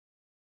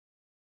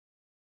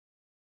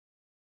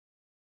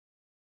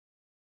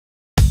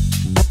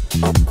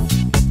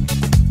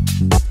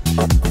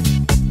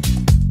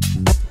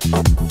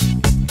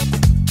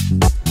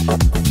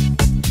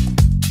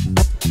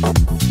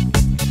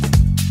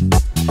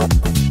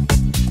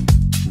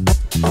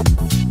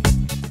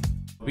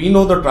We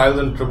know the trials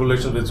and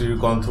tribulations which we've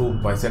gone through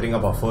by setting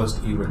up our first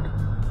event.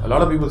 A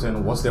lot of people say, no,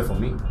 what's there for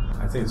me?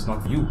 I say, it's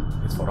not for you,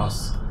 it's for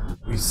us.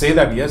 We say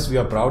that yes, we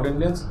are proud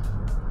Indians,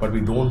 but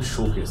we don't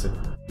showcase it.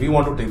 We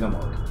want to take them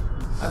out.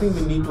 I think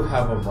we need to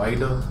have a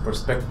wider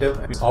perspective.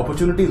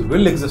 Opportunities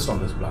will exist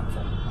on this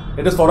platform.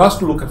 It is for us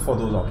to look for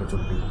those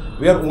opportunities.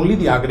 We are only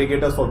the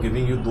aggregators for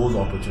giving you those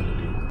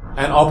opportunities.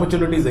 And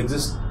opportunities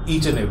exist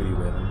each and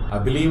everywhere. I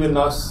believe in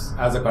us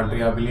as a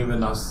country. I believe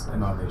in us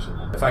in our nation.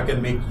 If I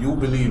can make you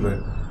believe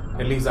it,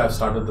 at least I've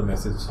started the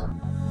message.